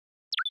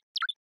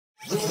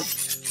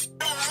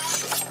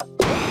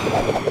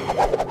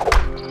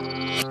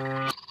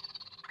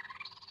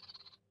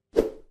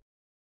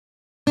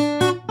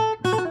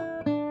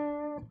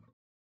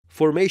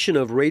Formation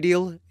of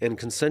radial and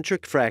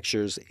concentric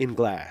fractures in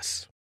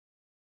glass.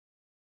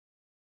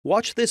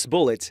 Watch this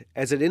bullet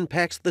as it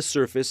impacts the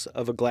surface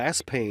of a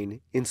glass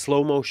pane in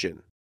slow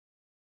motion.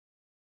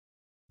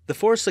 The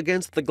force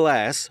against the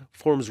glass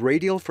forms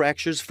radial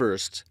fractures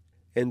first,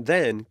 and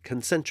then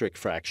concentric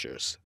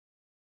fractures.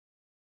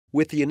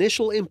 With the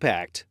initial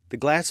impact, the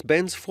glass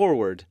bends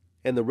forward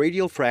and the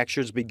radial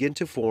fractures begin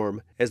to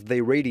form as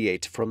they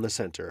radiate from the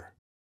center.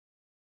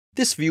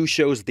 This view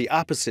shows the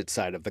opposite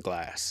side of the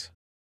glass.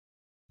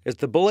 As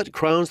the bullet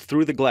crowns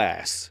through the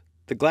glass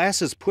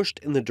is pushed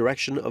in the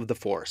direction of the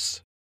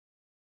force.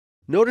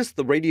 Notice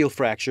the radial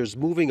fractures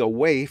moving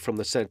away from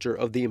the center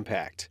of the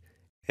impact,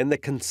 and the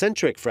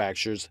concentric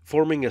fractures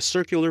forming a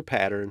circular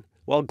pattern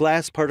while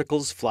glass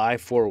particles fly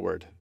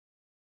forward.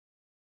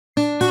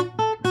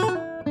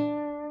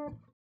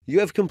 You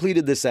have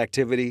completed this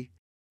activity,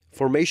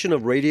 Formation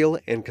of Radial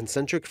and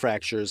Concentric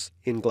Fractures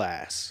in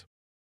Glass.